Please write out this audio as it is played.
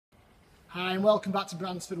Hi and welcome back to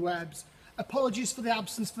Bransford Webs. Apologies for the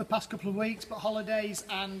absence for the past couple of weeks, but holidays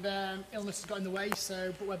and illness has got in the way,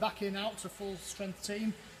 but we're back here now to a full strength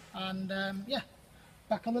team and yeah,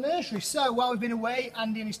 back on the nursery. So while we've been away,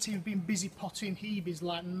 Andy and his team have been busy potting Hebes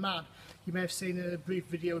like mad. You may have seen a brief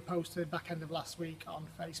video we posted back end of last week on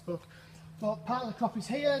Facebook. But part of the crop is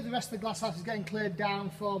here, the rest of the glasshouse is getting cleared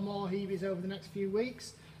down for more Hebes over the next few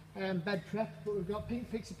weeks. Bed prep, but we've got Pink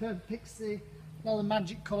Pixie, Purple Pixie, all the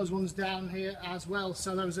magic colours ones down here as well,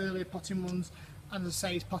 so those earlier potting ones, and as I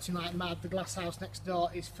say, it's potting like mad. The glass house next door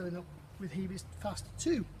is filling up with Hebes fast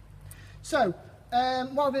too. So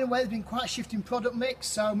while I've been away, there's been quite a shift in product mix,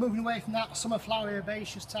 so moving away from that summer flowery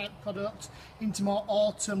herbaceous type product into more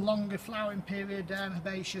autumn, longer flowering period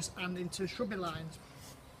herbaceous and into shrubby lines.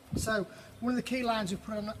 So one of the key lines we've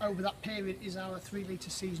put on over that period is our 3 litre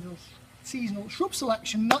seasonal shrub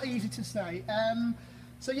selection. Not easy to say.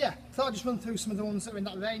 So yeah, thought I'd just run through some of the ones that are in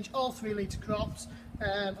that range, all 3 litre crops,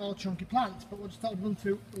 all chunky plants, but we'll just thought I'd run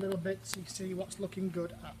through a little bit so you can see what's looking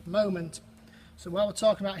good at the moment. So while we're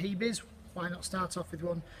talking about Hebes, why not start off with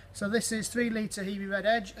one? So this is 3 litre Hebe Red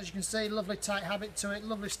Edge. As you can see, lovely tight habit to it,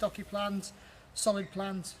 lovely stocky plant, solid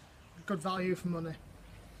plant, good value for money.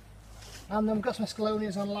 And then we've got some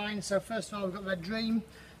Escalonias online. So first of all, we've got Red Dream.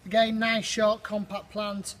 Again, nice short compact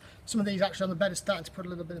plant. Some of these actually on the bed are starting to put a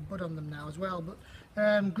little bit of bud on them now as well, but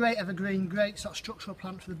great evergreen, great sort of structural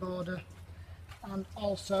plant for the border. And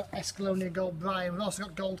also Escalonia Gold Briar. We've also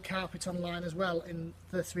got Gold Carpet online as well in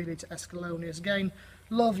the 3 litre Escalonias. Again,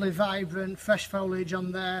 lovely, vibrant, fresh foliage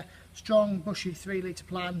on there, strong, bushy 3 litre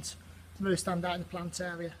plant, really stand out in the plant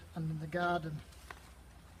area and in the garden.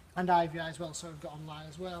 And Ivy as well, so we've got online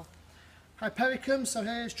as well. Hypericum, so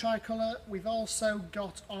here's tricolour. We've also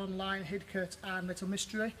got online Hidcote and Little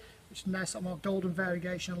Mystery, which is a nice sort of more golden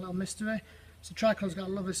variegation on Little Mystery. So tricolour's got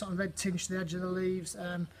a lovely sort of red tinge to the edge of the leaves,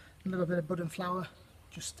 a little bit of bud and flower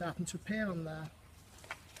just starting to appear on there.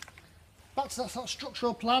 Back to that sort of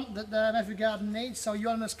structural plant that every garden needs. So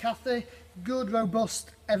Euonymus Cathy, good robust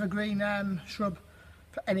evergreen shrub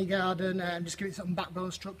for any garden, just give it some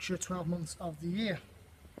backbone structure 12 months of the year.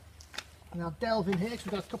 And I'll delve in here because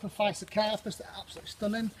we've got a couple of Physocarpus that are absolutely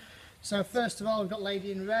stunning. So first of all, we've got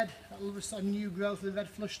Lady in Red, that lovely sort of new growth with a red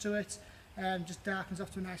flush to it, just darkens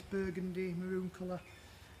off to a nice burgundy maroon colour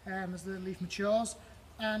as the leaf matures.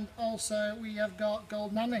 And also we have got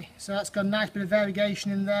Gold Nanny, so that's got a nice bit of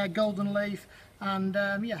variegation in there, golden leaf, and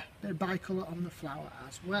yeah, a bit of bicolour on the flower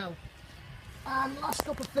as well. And last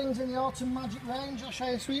couple of things in the Autumn Magic range, I'll show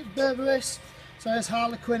you Sweet Berberis. So there's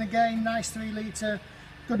Harlequin again, nice 3 litre.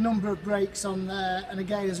 Good number of breaks on there, and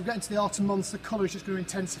again as we get into the autumn months the colour is just going to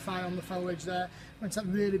intensify on the foliage there. It's that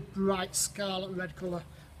really bright scarlet red colour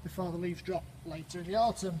before the leaves drop later in the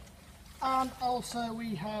autumn. And also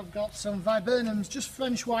we have got some viburnums, just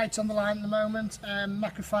French white on the line at the moment.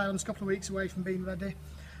 Macrophyllum's a couple of weeks away from being ready,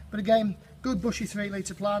 but again good bushy 3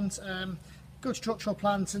 litre plant, good structural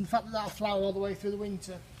plant, and the fact that that'll flower all the way through the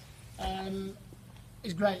winter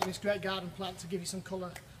is great. It's a great garden plant to give you some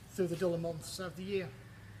colour through the duller months of the year.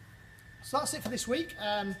 So that's it for this week,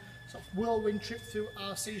 sort of whirlwind trip through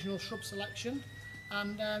our seasonal shrub selection,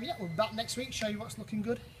 and yeah, we'll be back next week, show you what's looking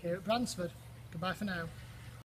good here at Bransford. Goodbye for now.